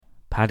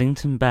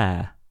Paddington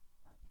Bear,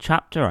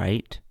 Chapter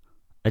 8,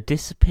 A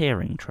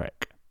Disappearing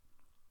Trick.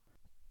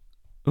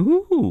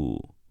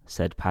 "Ooh,"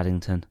 said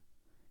Paddington.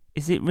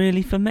 "Is it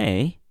really for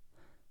me?"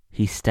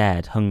 He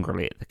stared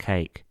hungrily at the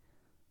cake.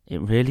 It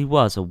really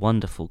was a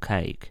wonderful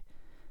cake,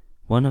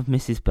 one of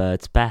Mrs.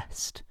 Bird's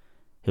best.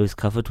 It was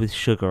covered with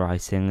sugar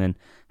icing and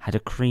had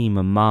a cream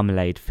and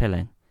marmalade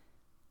filling.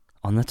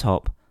 On the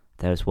top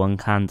there was one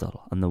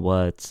candle and the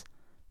words,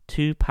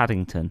 "To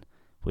Paddington,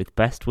 with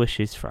best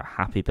wishes for a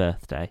happy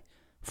birthday,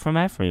 from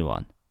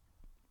everyone."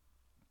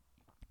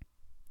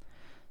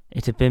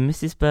 It had been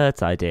Mrs.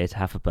 Bird's idea to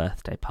have a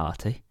birthday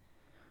party.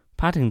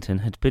 Paddington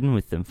had been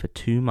with them for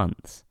 2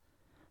 months.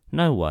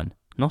 No one,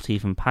 not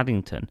even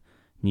Paddington,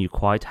 knew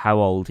quite how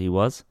old he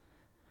was,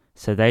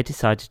 so they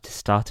decided to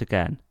start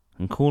again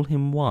and call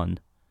him 1.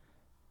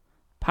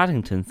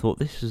 Paddington thought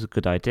this was a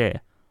good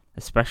idea,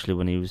 especially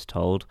when he was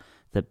told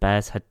that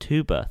bears had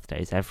 2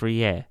 birthdays every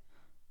year,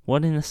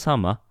 one in the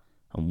summer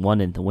and one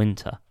in the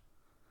winter.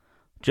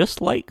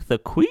 "Just like the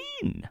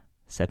Queen,"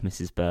 said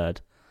Mrs.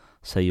 Bird,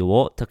 "so you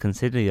ought to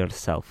consider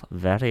yourself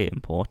very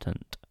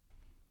important."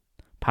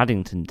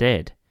 Paddington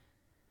did.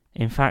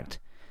 In fact,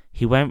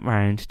 he went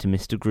round to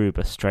Mr.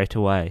 Gruber straight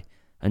away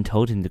and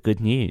told him the good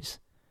news.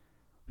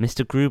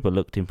 Mr. Gruber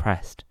looked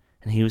impressed,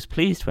 and he was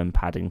pleased when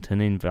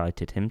Paddington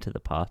invited him to the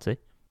party.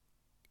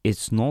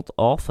 "It's not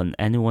often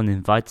anyone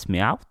invites me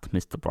out,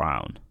 Mr.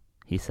 Brown,"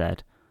 he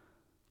said.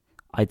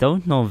 "I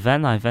don't know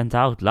when I went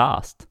out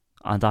last,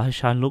 and I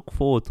shall look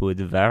forward to it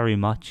very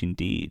much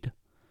indeed."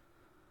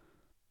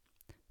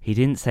 He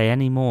didn't say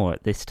any more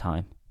at this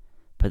time,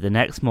 but the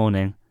next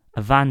morning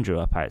a van drew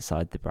up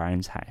outside the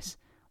Browns' house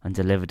and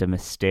delivered a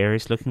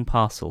mysterious-looking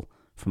parcel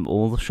from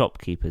all the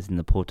shopkeepers in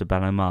the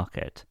Portobello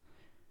Market.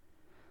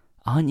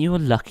 "Aren't you a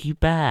lucky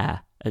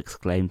bear?"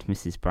 exclaimed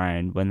Mrs.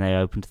 Brown when they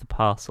opened the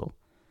parcel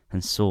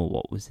and saw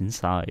what was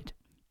inside.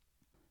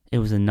 It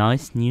was a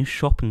nice new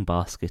shopping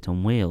basket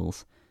on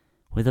wheels,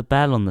 with a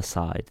bell on the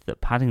side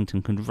that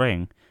Paddington could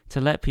ring to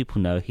let people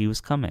know he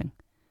was coming.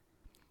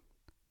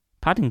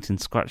 Paddington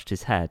scratched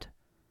his head.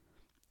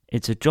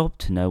 "It's a job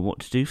to know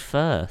what to do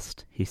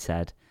first," he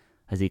said,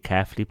 as he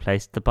carefully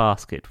placed the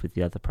basket with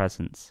the other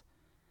presents.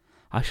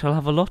 "I shall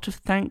have a lot of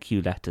thank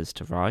you letters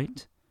to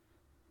write."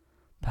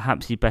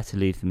 "Perhaps you'd better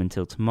leave them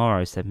until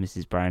tomorrow," said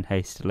Mrs. Brown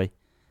hastily.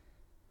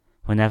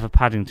 Whenever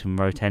Paddington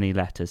wrote any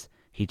letters,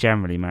 he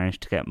generally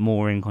managed to get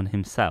more ink on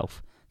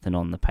himself than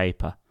on the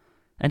paper,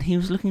 and he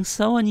was looking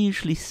so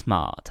unusually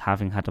smart,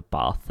 having had a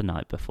bath the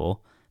night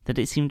before, that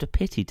it seemed a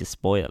pity to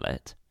spoil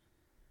it.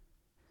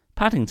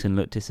 Paddington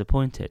looked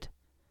disappointed.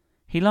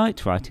 He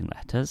liked writing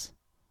letters.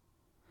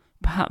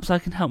 "Perhaps I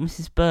can help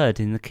Mrs. Bird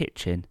in the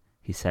kitchen,"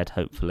 he said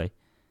hopefully.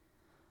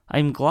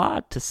 "I'm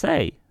glad to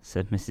say,"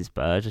 said Mrs.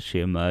 Bird as she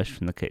emerged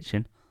from the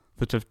kitchen,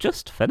 "that I've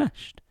just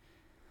finished.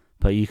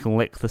 But you can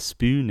lick the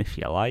spoon if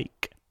you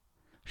like."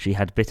 She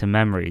had bitter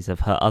memories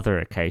of her other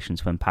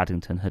occasions when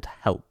Paddington had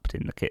helped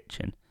in the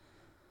kitchen.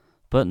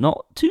 "But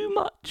not too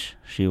much,"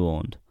 she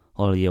warned,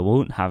 "or you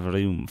won't have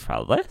room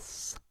for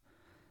this."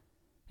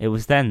 It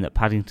was then that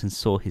Paddington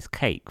saw his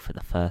cake for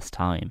the first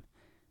time.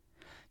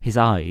 His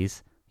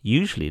eyes,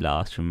 usually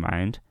large and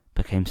round,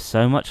 became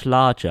so much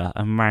larger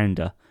and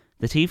rounder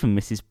that even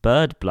Mrs.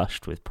 Bird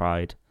blushed with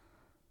pride.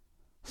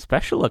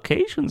 "Special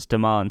occasions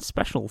demand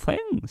special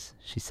things,"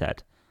 she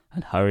said,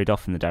 and hurried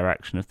off in the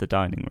direction of the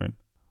dining room.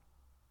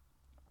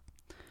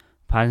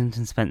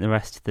 Paddington spent the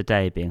rest of the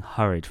day being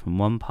hurried from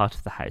one part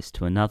of the house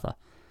to another,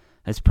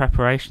 as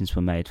preparations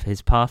were made for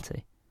his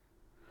party.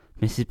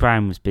 Mrs.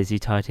 Brown was busy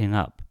tidying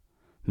up.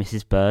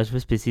 Mrs. Bird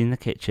was busy in the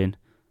kitchen.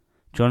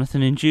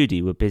 Jonathan and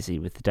Judy were busy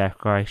with the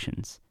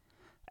decorations.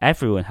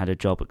 Everyone had a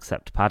job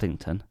except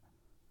Paddington.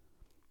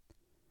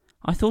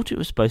 "I thought it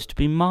was supposed to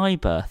be my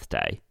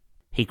birthday,"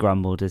 he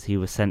grumbled as he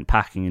was sent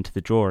packing into the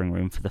drawing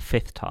room for the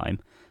 5th time,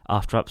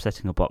 after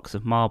upsetting a box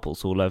of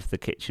marbles all over the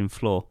kitchen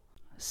floor.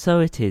 "So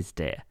it is,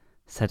 dear,"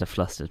 said a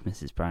flustered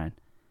Mrs. Brown.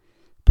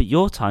 "But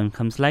your time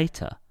comes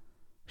later."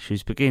 She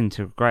was beginning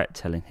to regret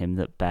telling him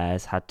that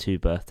bears had 2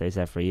 birthdays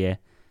every year,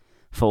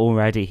 for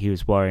already he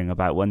was worrying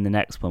about when the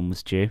next one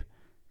was due.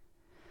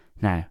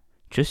 "Now,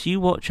 just you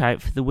watch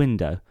out for the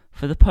window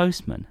for the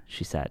postman,"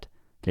 she said,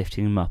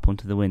 lifting him up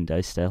onto the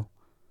window sill.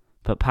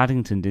 But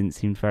Paddington didn't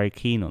seem very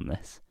keen on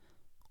this.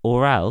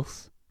 "Or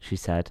else," she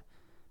said,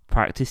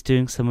 "practice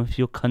doing some of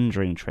your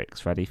conjuring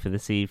tricks ready for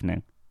this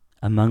evening."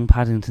 Among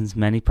Paddington's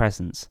many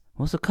presents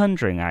was a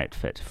conjuring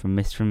outfit from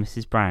Mr. and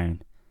Mrs.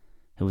 Brown.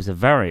 It was a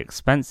very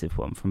expensive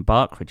one from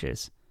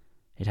Barkridge's.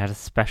 It had a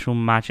special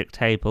magic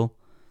table,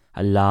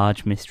 a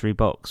large mystery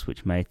box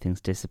which made things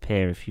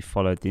disappear if you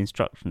followed the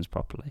instructions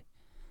properly,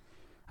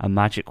 a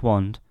magic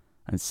wand,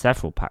 and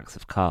several packs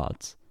of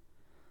cards.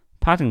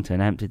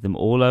 Paddington emptied them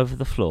all over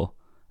the floor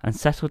and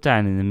settled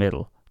down in the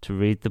middle to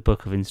read the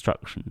book of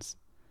instructions.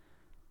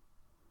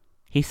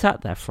 He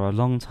sat there for a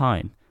long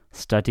time,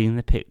 studying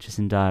the pictures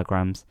and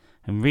diagrams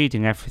and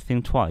reading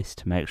everything twice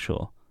to make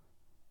sure.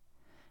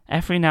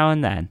 Every now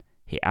and then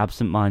he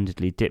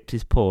absent-mindedly dipped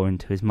his paw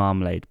into his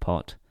marmalade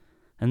pot,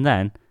 and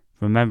then,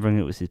 remembering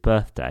it was his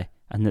birthday,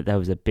 and that there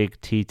was a big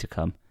tea to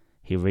come,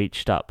 he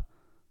reached up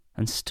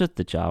and stood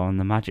the jar on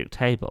the magic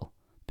table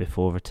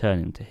before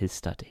returning to his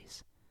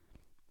studies.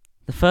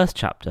 The first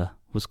chapter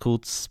was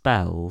called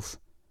Spells.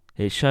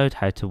 It showed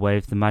how to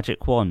wave the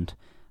magic wand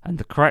and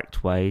the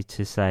correct way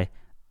to say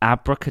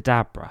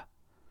abracadabra.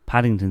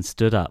 Paddington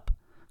stood up,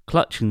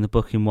 clutching the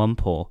book in one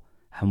paw,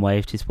 and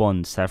waved his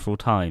wand several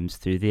times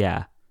through the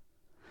air.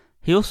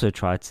 He also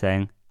tried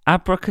saying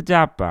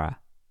abracadabra.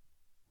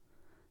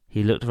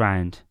 He looked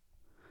round.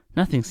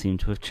 Nothing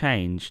seemed to have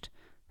changed,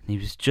 and he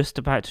was just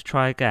about to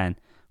try again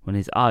when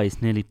his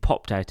eyes nearly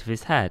popped out of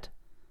his head.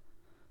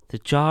 The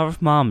jar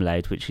of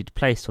marmalade which he'd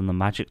placed on the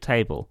magic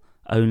table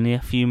only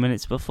a few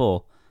minutes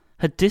before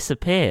had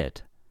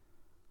disappeared.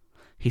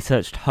 He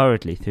searched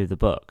hurriedly through the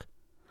book.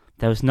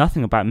 There was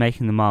nothing about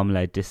making the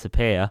marmalade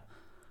disappear.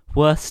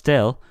 Worse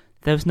still,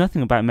 there was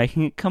nothing about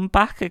making it come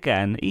back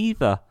again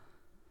either.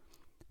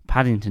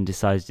 Paddington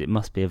decided it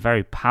must be a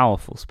very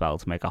powerful spell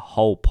to make a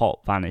whole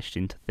pot vanish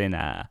into thin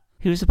air.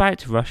 He was about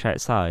to rush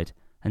outside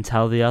and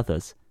tell the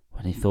others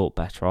when he thought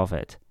better of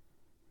it.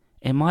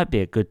 It might be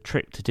a good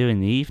trick to do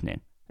in the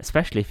evening,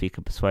 especially if he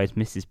could persuade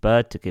Mrs.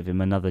 Bird to give him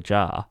another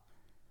jar.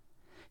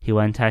 He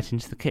went out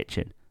into the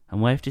kitchen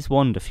and waved his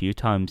wand a few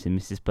times in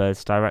Mrs.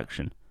 Bird's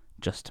direction,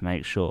 just to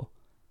make sure.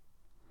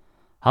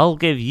 "I'll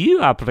give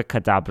you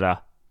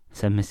abracadabra,"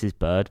 said Mrs.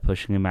 Bird,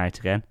 pushing him out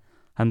again,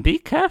 "and be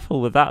careful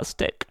with that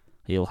stick,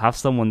 or you'll have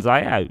someone's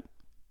eye out."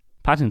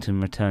 Paddington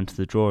returned to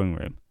the drawing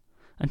room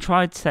and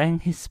tried saying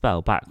his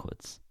spell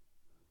backwards.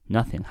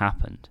 Nothing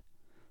happened,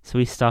 so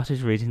he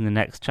started reading the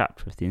next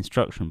chapter of the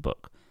instruction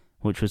book,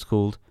 which was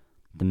called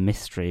The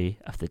Mystery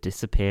of the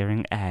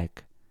Disappearing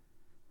Egg.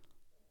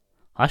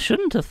 "I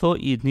shouldn't have thought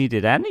you'd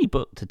needed any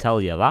book to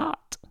tell you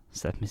that,"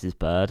 said Mrs.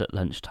 Bird at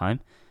lunchtime,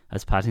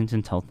 as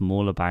Paddington told them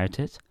all about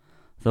it.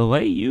 "The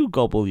way you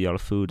gobble your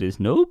food is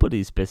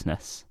nobody's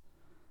business."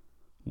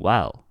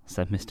 "Well,"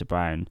 said Mr.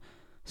 Brown,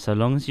 "so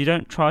long as you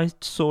don't try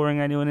sawing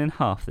anyone in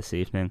half this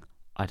evening,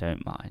 I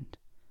don't mind."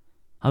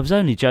 "I was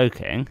only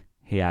joking,"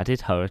 he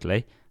added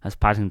hurriedly, as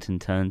Paddington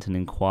turned an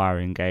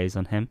inquiring gaze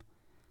on him.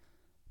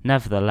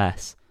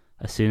 Nevertheless,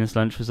 as soon as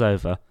lunch was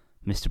over,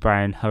 Mr.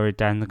 Brown hurried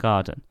down the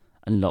garden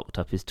and locked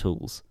up his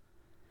tools.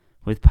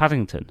 With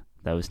Paddington,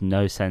 there was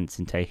no sense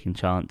in taking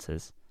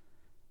chances.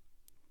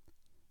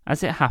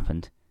 As it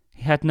happened,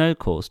 he had no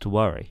cause to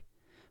worry,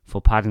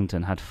 for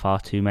Paddington had far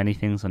too many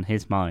things on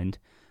his mind,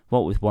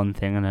 what with one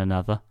thing and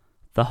another.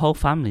 The whole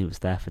family was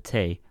there for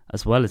tea,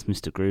 as well as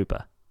Mr.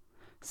 Gruber.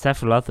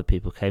 Several other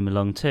people came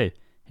along too,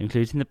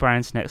 including the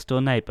Browns'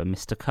 next-door neighbour,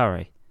 Mr.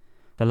 Curry.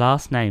 The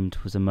last named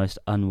was a most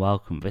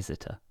unwelcome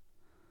visitor.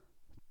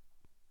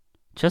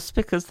 "Just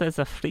because there's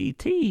a free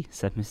tea,"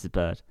 said Mrs.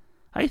 Bird.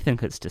 "I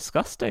think it's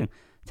disgusting,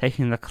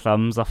 taking the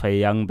crumbs off a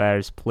young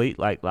bear's plate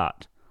like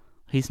that.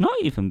 He's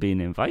not even been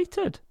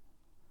invited."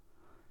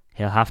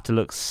 "He'll have to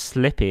look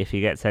slippy if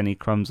he gets any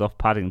crumbs off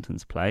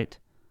Paddington's plate,"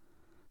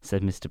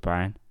 said Mr.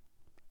 Brown.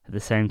 At the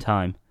same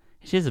time,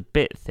 it is a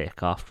bit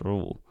thick after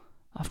all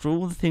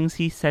the things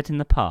he said in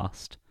the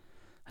past,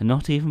 and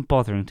not even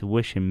bothering to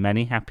wish him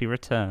many happy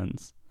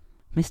returns.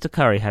 Mr.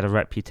 Curry had a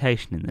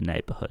reputation in the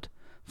neighbourhood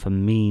for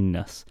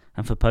meanness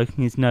and for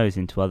poking his nose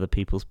into other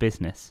people's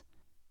business.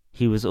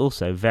 He was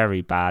also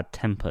very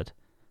bad-tempered,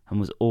 and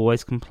was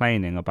always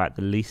complaining about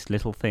the least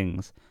little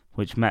things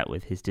which met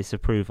with his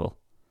disapproval.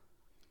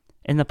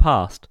 In the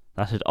past,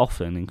 that had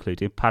often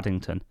included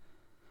Paddington,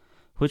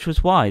 which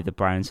was why the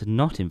Browns had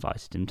not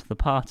invited him to the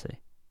party.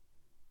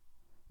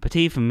 But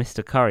even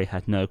Mr. Curry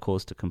had no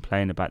cause to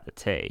complain about the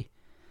tea.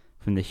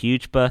 From the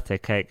huge birthday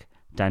cake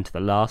down to the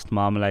last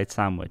marmalade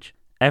sandwich,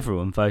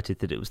 everyone voted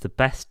that it was the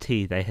best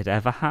tea they had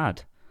ever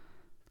had.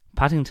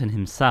 Paddington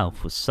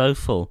himself was so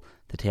full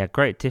that he had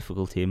great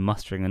difficulty in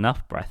mustering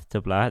enough breath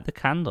to blow out the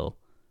candle.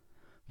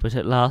 But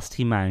at last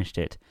he managed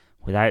it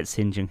without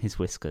singeing his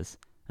whiskers,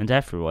 and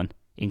everyone,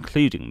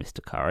 including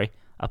Mr. Curry,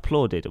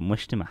 applauded and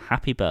wished him a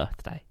happy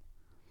birthday.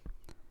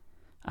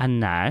 "And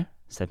now,"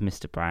 said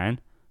Mr. Brown,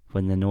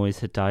 when the noise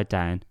had died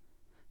down,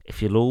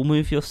 "if you'll all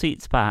move your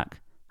seats back,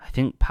 I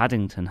think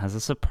Paddington has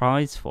a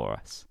surprise for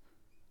us."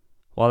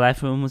 While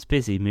everyone was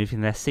busy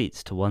moving their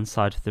seats to one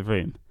side of the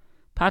room,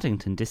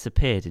 Paddington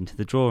disappeared into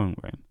the drawing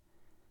room,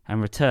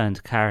 and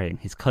returned carrying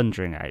his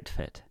conjuring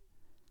outfit.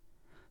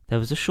 There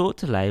was a short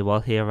delay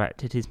while he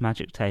erected his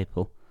magic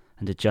table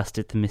and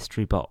adjusted the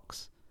mystery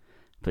box,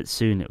 but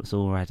soon it was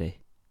all ready.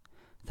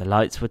 The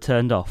lights were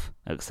turned off,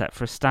 except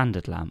for a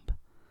standard lamp,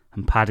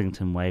 and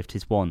Paddington waved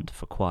his wand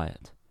for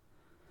quiet.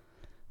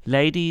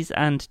 "Ladies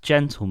and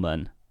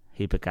gentlemen,"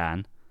 he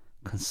began,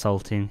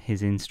 consulting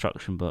his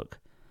instruction book,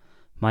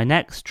 "my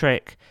next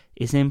trick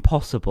is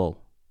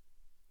impossible."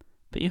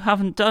 "But you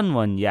haven't done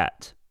one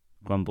yet,"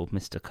 grumbled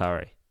Mr.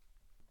 Curry.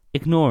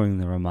 Ignoring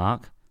the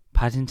remark,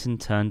 Paddington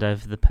turned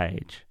over the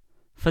page.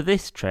 "For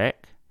this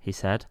trick," he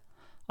said,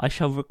 "I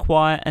shall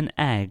require an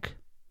egg."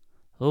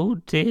 "Oh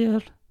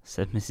dear,"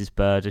 said Mrs.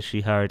 Bird as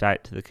she hurried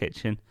out to the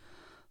kitchen.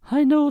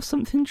 "I know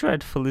something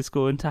dreadful is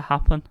going to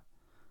happen."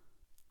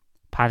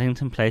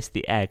 Paddington placed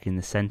the egg in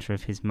the centre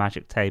of his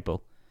magic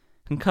table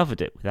and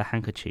covered it with a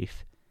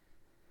handkerchief,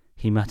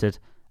 He muttered,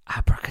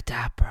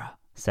 "Abracadabra,"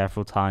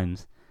 several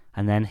times,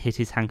 and then hit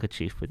his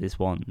handkerchief with his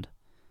wand.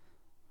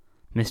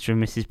 Mr.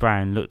 and Mrs.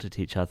 Brown looked at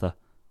each other.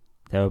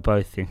 They were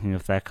both thinking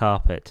of their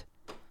carpet.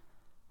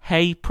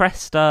 "Hey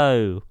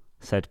presto!"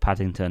 said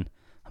Paddington,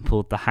 and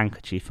pulled the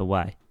handkerchief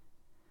away.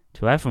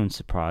 To everyone's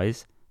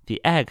surprise, the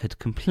egg had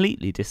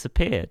completely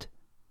disappeared.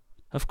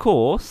 "Of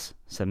course,"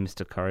 said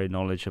Mr. Curry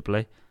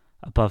knowledgeably,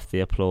 above the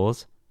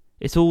applause.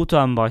 "It's all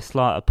done by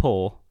sleight of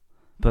paw.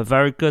 But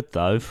very good,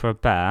 though, for a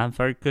bear,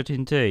 very good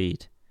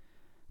indeed.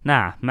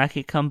 Now, make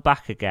it come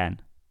back again."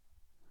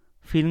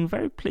 Feeling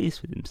very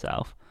pleased with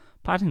himself,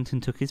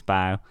 Paddington took his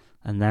bow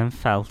and then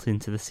felt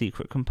into the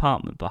secret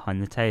compartment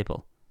behind the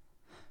table.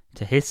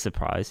 To his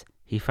surprise,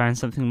 he found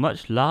something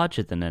much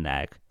larger than an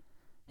egg.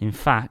 In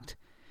fact,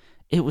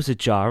 it was a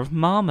jar of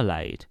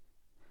marmalade.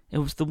 It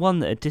was the one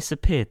that had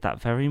disappeared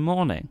that very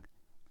morning.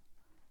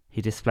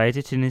 He displayed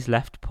it in his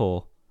left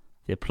paw.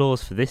 The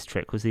applause for this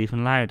trick was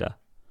even louder.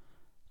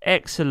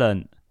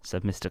 "Excellent,"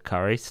 said Mr.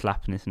 Curry,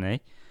 slapping his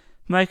knee,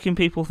 "making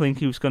people think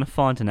he was going to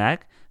find an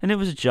egg, and it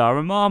was a jar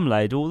of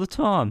marmalade all the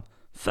time.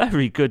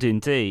 Very good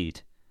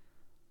indeed."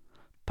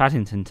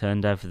 Paddington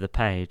turned over the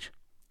page.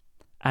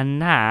 "And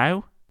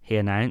now," he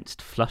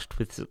announced, flushed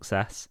with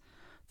success,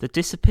 "the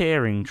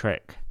disappearing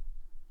trick."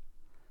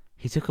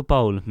 He took a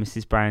bowl of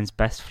Mrs. Brown's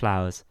best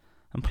flowers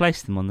and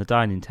placed them on the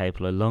dining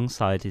table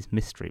alongside his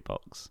mystery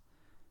box.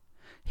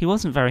 He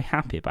wasn't very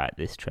happy about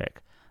this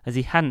trick, as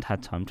he hadn't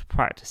had time to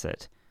practice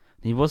it,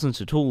 and he wasn't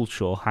at all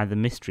sure how the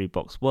mystery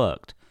box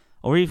worked,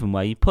 or even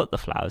where you put the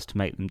flowers to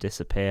make them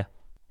disappear.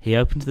 He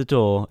opened the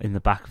door in the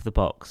back of the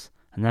box,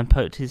 and then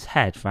poked his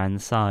head round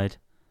the side.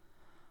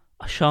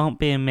 "I shan't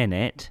be a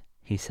minute,"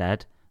 he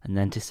said, and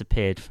then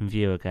disappeared from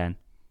view again.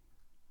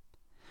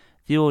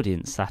 The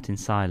audience sat in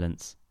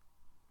silence.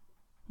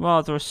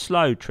 "Rather a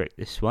slow trick,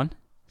 this one,"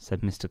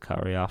 said Mr.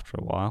 Curry after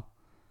a while.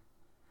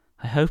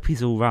 "I hope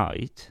he's all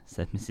right,"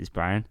 said Mrs.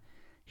 Brown.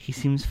 "He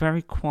seems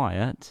very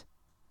quiet."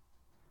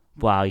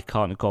 "Well, he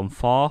can't have gone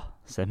far,"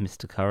 said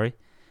Mr. Curry.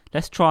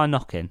 "Let's try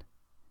knocking."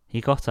 He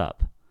got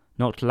up,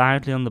 knocked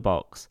loudly on the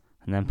box,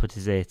 and then put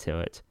his ear to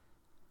it.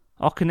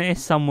 "I can hear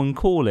someone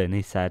calling,"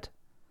 he said.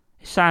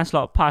 "It sounds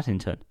like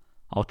Paddington.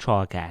 I'll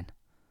try again."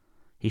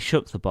 He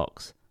shook the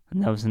box,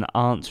 and there was an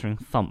answering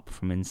thump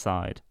from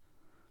inside.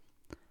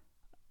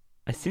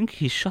 "I think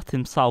he's shut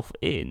himself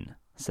in,"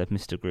 said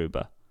Mr.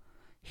 Gruber.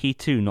 He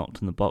too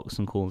knocked on the box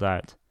and called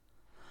out,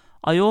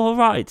 "Are you all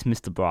right,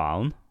 Mr.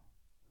 Brown?"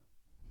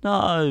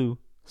 "No,"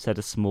 said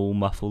a small,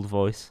 muffled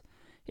voice.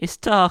 "It's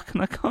dark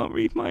and I can't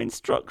read my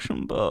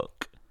instruction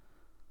book."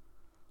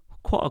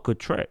 "Quite a good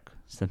trick,"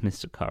 said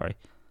Mr. Curry,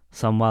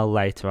 some while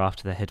later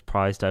after they had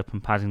prized open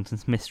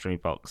Paddington's mystery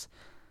box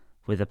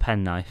with a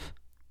penknife.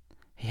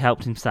 He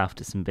helped himself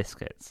to some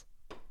biscuits.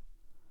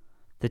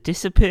 "The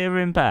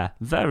disappearing bear,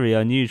 very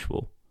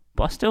unusual,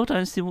 but I still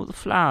don't see what the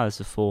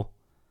flowers are for."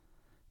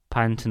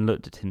 Paddington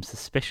looked at him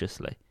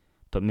suspiciously,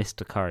 but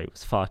Mr. Curry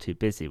was far too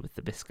busy with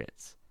the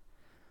biscuits.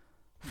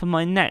 "For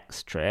my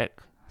next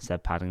trick,"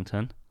 said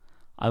Paddington,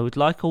 "I would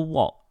like a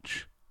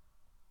watch."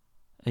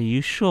 "Are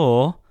you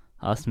sure?"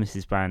 asked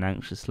Mrs. Brown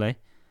anxiously.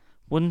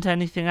 "Wouldn't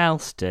anything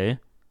else do?"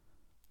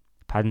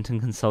 Paddington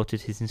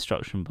consulted his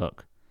instruction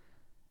book.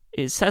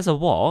 "It says a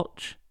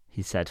watch,"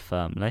 he said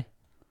firmly.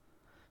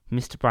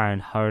 Mr. Brown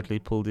hurriedly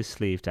pulled his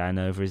sleeve down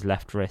over his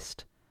left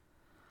wrist.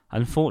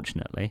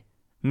 Unfortunately,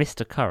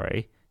 Mr.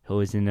 Curry, who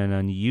was in an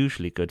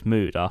unusually good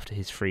mood after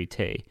his free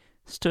tea,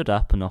 stood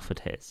up and offered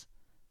his.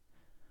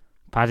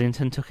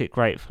 Paddington took it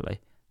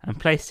gratefully and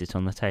placed it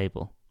on the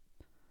table.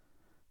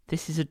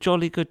 "This is a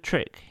jolly good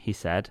trick," he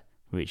said,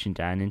 reaching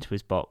down into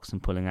his box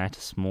and pulling out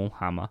a small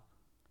hammer.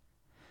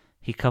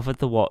 He covered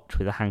the watch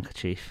with a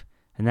handkerchief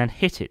and then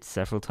hit it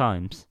several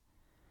times.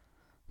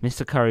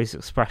 Mr. Curry's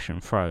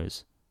expression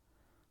froze.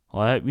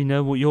 "I hope you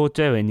know what you're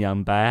doing,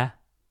 young bear,"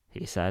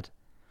 he said.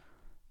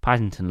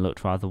 Paddington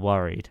looked rather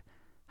worried.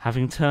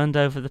 Having turned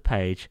over the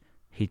page,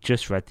 he'd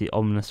just read the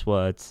ominous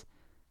words,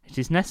 "It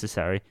is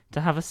necessary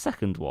to have a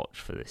second watch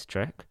for this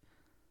trick."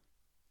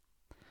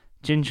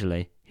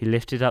 Gingerly, he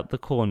lifted up the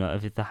corner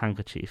of the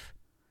handkerchief.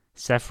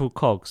 Several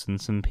cogs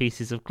and some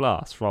pieces of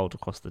glass rolled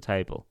across the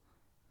table.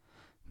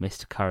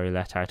 Mr. Curry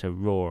let out a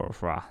roar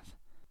of wrath.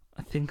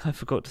 "I think I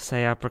forgot to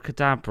say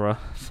abracadabra,"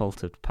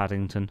 faltered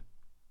Paddington.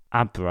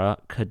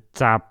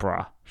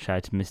 "Abracadabra,"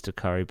 shouted Mr.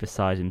 Curry,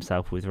 beside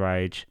himself with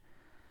rage.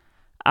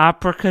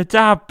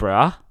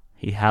 "Abracadabra!"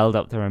 He held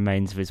up the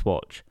remains of his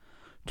watch.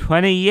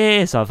 20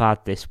 years I've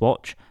had this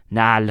watch.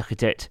 Now look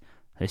at it.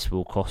 This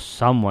will cost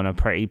someone a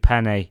pretty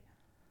penny."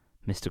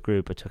 Mr.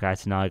 Gruber took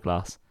out an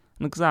eyeglass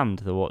and examined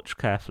the watch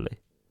carefully.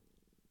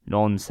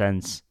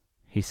 "Nonsense,"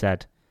 he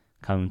said,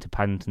 coming to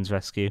Paddington's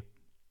rescue.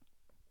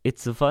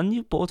 "It's the one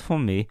you bought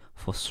from me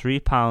for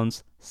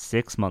 £3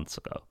 6 months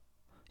ago.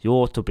 You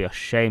ought to be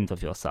ashamed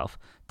of yourself,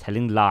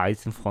 telling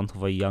lies in front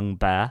of a young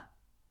bear."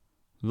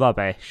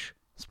 "Rubbish,"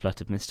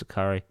 spluttered Mr.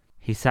 Curry.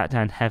 He sat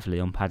down heavily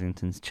on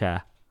Paddington's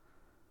chair.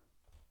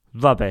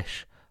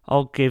 "Rubbish.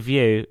 I'll give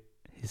you—"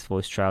 His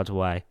voice trailed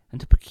away,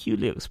 and a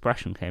peculiar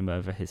expression came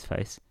over his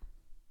face.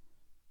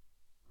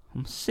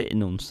 I'm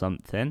sitting on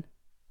something,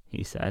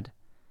 he said.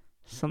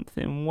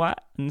 Something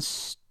wet and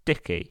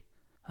sticky.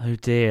 Oh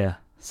dear,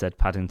 said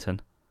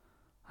Paddington.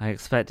 I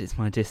expect it's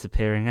my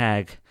disappearing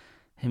egg.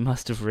 It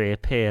must have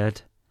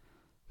reappeared.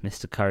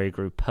 Mr. Curry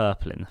grew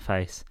purple in the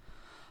face.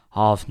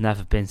 I've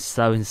never been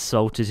so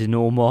insulted in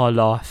all my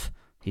life,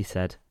 he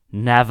said.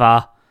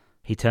 Never!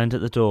 He turned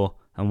at the door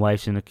and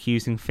waved an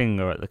accusing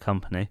finger at the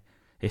company.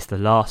 It's the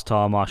last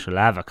time I shall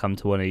ever come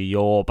to one of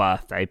your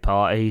birthday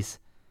parties.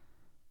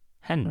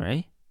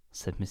 Henry,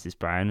 said Mrs.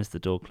 Brown as the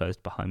door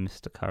closed behind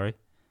Mr. Curry,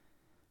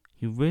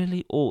 you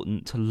really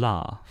oughtn't to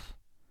laugh.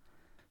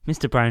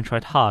 Mr. Brown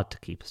tried hard to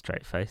keep a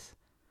straight face.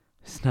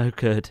 It's no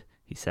good,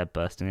 he said,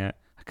 bursting out.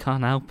 I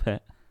can't help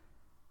it.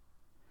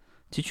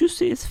 Did you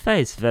see his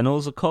face when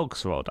all the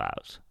cogs rolled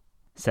out?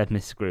 Said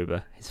Mr.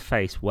 Gruber, his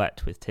face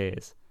wet with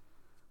tears.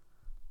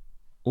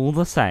 All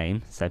the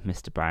same, said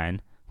Mr.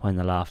 Brown, when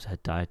the laughter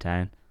had died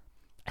down,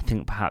 I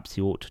think perhaps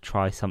you ought to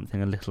try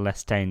something a little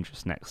less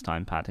dangerous next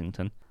time,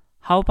 Paddington.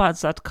 How about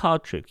that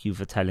card trick you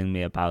were telling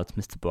me about,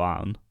 Mr.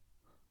 Brown?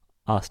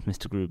 Asked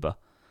Mr. Gruber.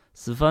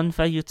 The one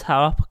where you tear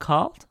up a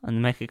card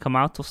and make it come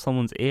out of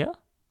someone's ear?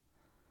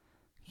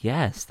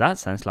 Yes, that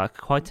sounds like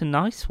quite a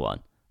nice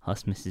one,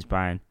 asked Mrs.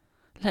 Brown.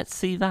 Let's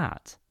see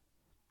that.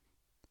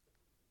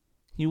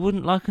 You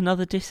wouldn't like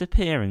another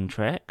disappearing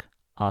trick?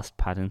 Asked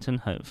Paddington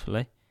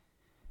hopefully.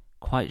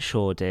 Quite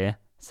sure, dear,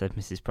 said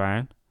Mrs.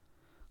 Brown.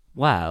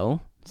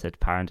 Well, said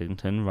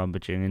Paddington,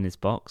 rummaging in his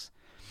box,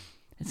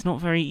 it's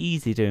not very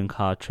easy doing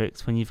card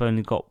tricks when you've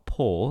only got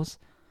paws,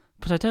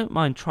 but I don't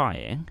mind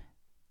trying.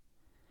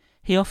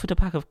 He offered a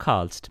pack of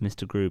cards to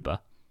Mr. Gruber,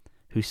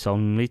 who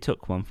solemnly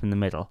took one from the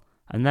middle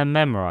and then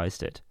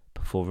memorized it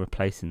before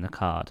replacing the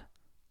card.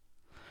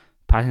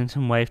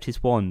 Paddington waved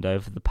his wand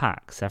over the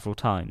pack several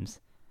times,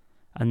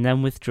 and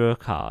then withdrew a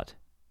card.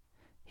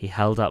 He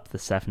held up the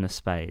 7 of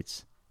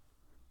spades.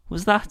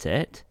 Was that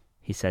it?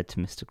 He said to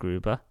Mr.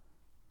 Gruber.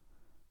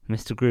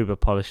 Mr. Gruber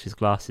polished his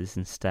glasses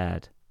and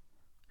stared.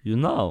 You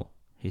know,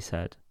 he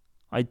said,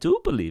 I do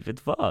believe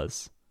it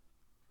was.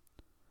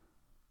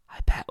 I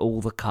bet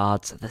all the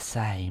cards are the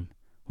same,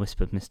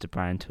 whispered Mr.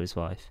 Brown to his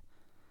wife.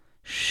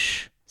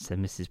 Shh, said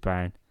Mrs.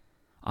 Brown.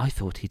 I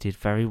thought he did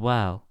very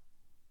well.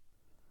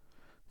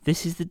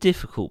 This is the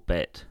difficult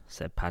bit,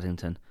 said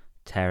Paddington,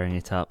 tearing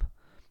it up.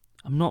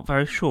 I'm not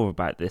very sure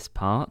about this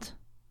part.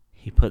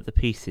 He put the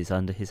pieces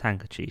under his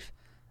handkerchief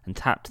and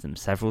tapped them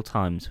several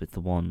times with the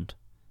wand.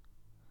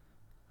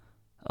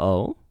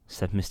 Oh,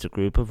 said Mr.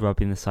 Gruber,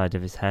 rubbing the side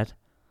of his head.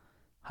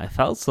 I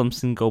felt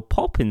something go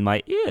pop in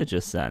my ear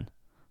just then.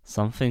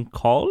 Something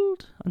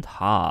cold and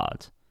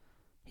hard.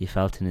 He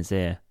felt in his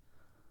ear.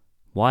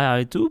 Why,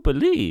 I do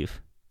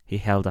believe, he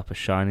held up a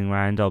shining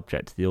round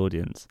object to the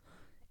audience.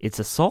 It's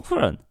a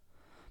sovereign.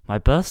 My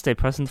birthday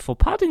present for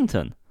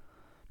Paddington.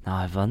 Now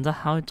I wonder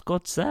how it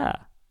got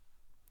there.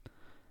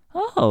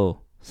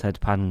 Oh, said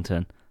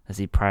Paddington, as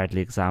he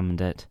proudly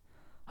examined it.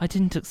 I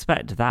didn't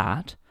expect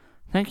that.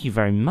 Thank you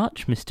very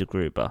much, Mr.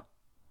 Gruber.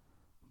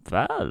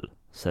 Well,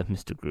 said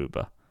Mr.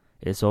 Gruber,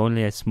 it's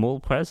only a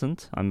small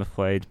present, I'm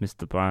afraid,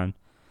 Mr. Brown,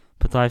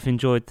 but I've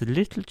enjoyed the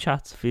little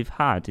chats we've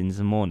had in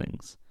the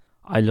mornings.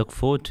 I look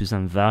forward to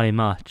them very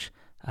much,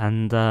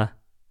 and,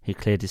 he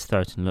cleared his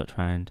throat and looked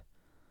round.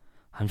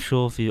 I'm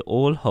sure we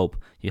all hope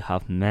you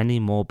have many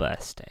more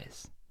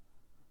birthdays.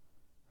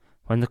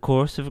 When the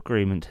chorus of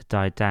agreement had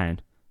died down,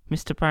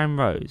 Mr. Brown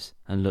rose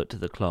and looked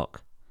at the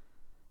clock.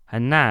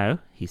 And now,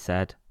 he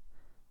said,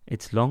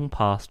 it's long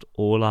past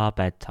all our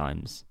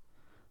bedtimes.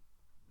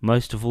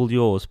 Most of all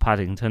yours,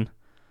 Paddington,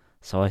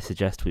 so I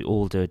suggest we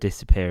all do a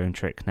disappearing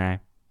trick now.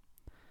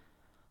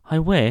 I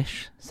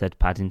wish, said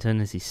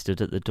Paddington as he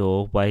stood at the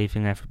door,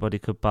 waving everybody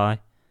goodbye,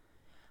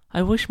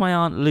 I wish my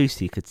Aunt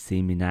Lucy could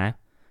see me now.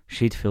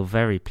 She'd feel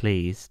very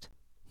pleased.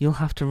 You'll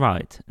have to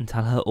write and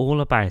tell her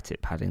all about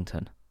it,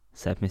 Paddington,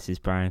 said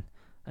Mrs. Brown,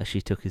 as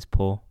she took his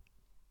paw.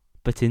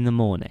 But in the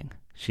morning,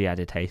 she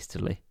added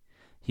hastily,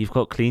 you've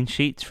got clean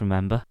sheets,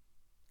 remember?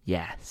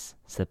 Yes,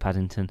 said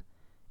Paddington,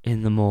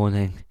 in the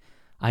morning.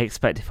 I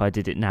expect if I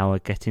did it now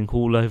I'd get ink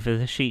all over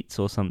the sheets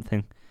or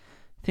something.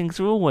 Things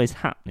are always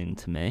happening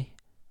to me.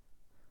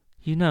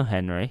 You know,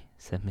 Henry,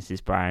 said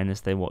Mrs. Brown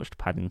as they watched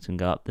Paddington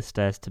go up the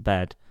stairs to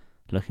bed,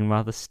 looking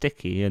rather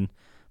sticky and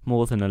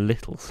more than a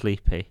little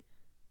sleepy.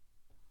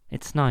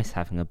 It's nice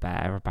having a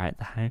bear about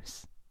the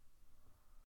house.